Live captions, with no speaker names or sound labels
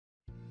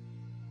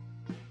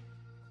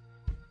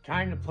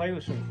Time to play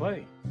with some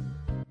clay.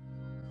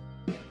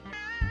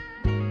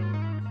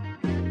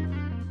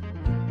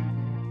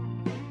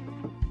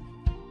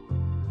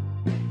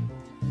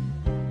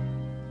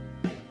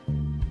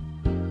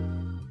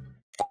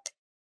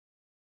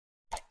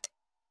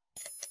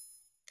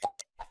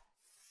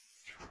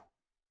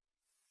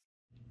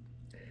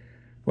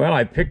 Well,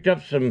 I picked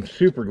up some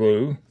super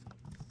glue,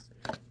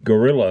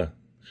 Gorilla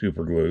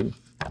super glue,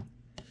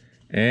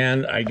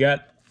 and I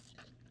got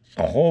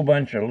a whole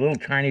bunch of little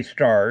tiny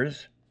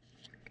stars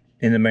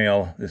in the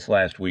mail this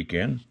last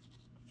weekend.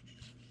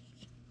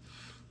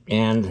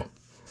 And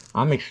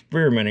I'm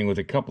experimenting with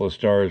a couple of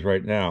stars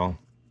right now.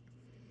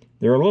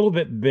 They're a little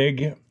bit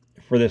big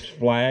for this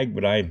flag,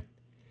 but I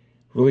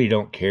really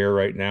don't care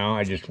right now.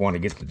 I just want to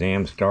get the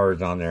damn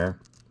stars on there.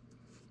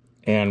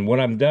 And what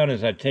I've done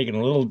is I've taken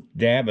a little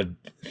dab of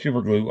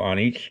super glue on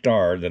each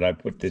star that I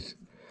put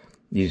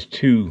these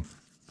two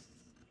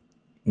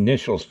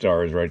initial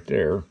stars right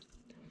there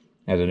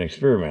as an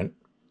experiment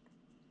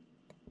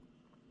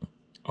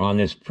on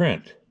this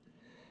print.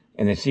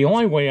 And it's the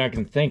only way I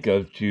can think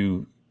of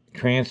to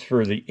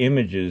transfer the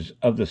images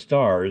of the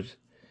stars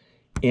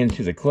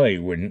into the clay.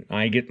 When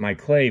I get my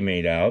clay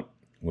made out,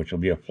 which will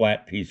be a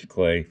flat piece of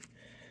clay,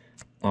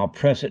 I'll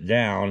press it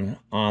down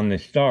on the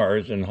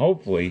stars, and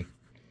hopefully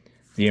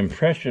the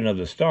impression of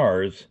the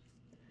stars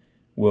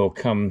will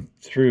come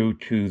through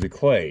to the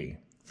clay.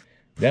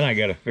 Then I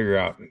got to figure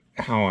out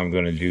how I'm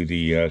going to do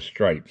the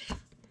stripes.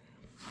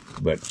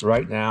 But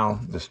right now,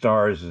 the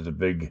stars is a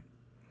big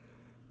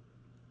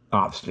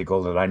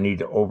obstacle that I need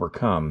to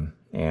overcome,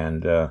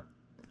 and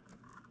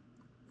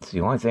it's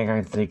the only thing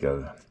I can think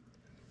of.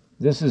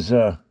 This is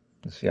let's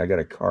see, I got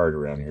a card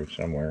around here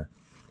somewhere.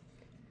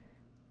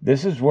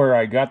 This is where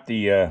I got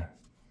the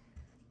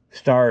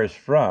stars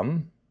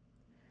from.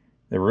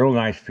 They're real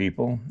nice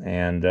people,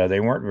 and they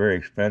weren't very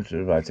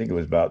expensive. I think it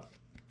was about,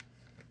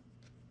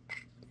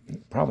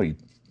 probably,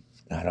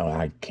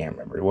 I can't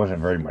remember. It wasn't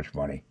very much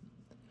money.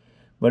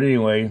 But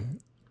anyway,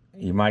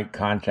 you might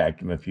contact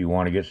them if you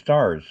want to get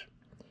stars.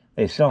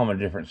 They sell them in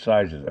different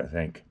sizes, I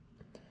think.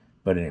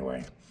 But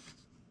anyway.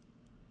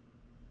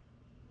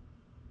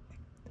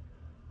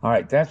 All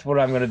right, that's what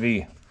I'm going to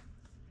be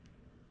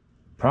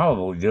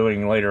probably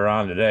doing later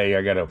on today.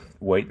 I got to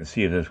wait and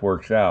see if this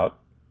works out.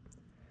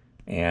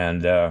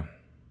 And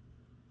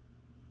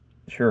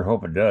sure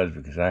hope it does,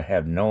 because I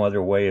have no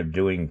other way of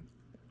doing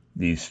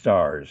these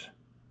stars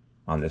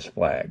on this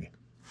flag.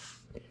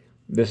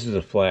 This is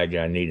a flag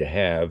I need to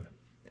have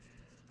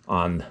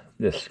on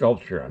this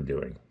sculpture I'm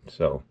doing.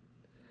 So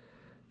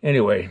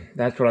anyway,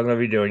 that's what I'm going to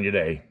be doing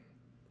today,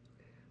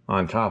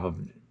 on top of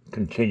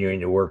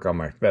continuing to work on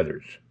my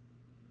feathers.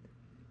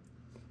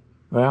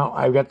 Well,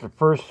 I've got the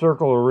first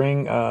circle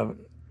of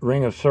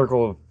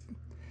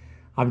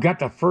I've got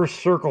the first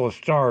circle of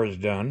stars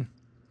done,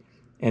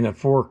 and the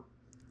 4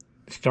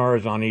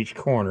 stars on each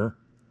corner.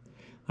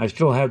 I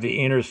still have the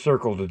inner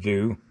circle to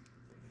do.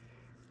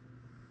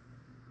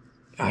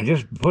 I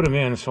just put them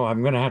in, so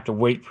I'm going to have to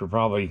wait for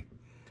probably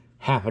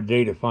half a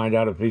day to find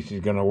out if this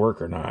is going to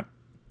work or not.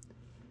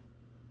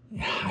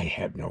 I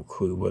have no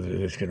clue whether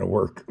this is going to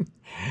work.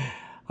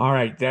 All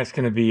right, that's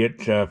going to be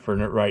it for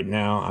right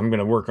now. I'm going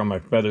to work on my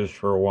feathers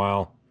for a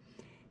while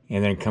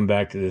and then come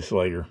back to this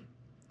later.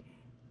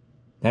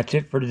 That's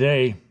it for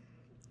today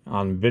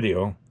on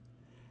video,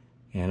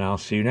 and I'll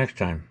see you next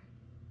time.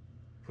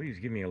 Please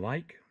give me a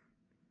like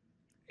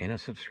and a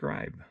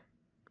subscribe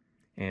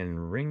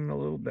and ring the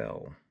little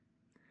bell.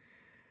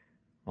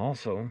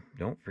 Also,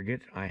 don't forget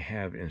I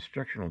have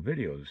instructional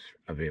videos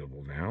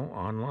available now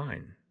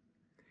online.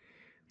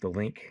 The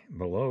link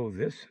below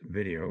this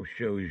video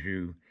shows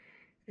you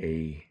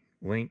a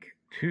link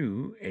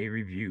to a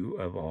review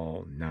of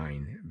all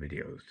 9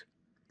 videos.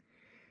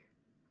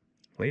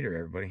 Later,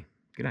 everybody.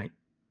 Good night.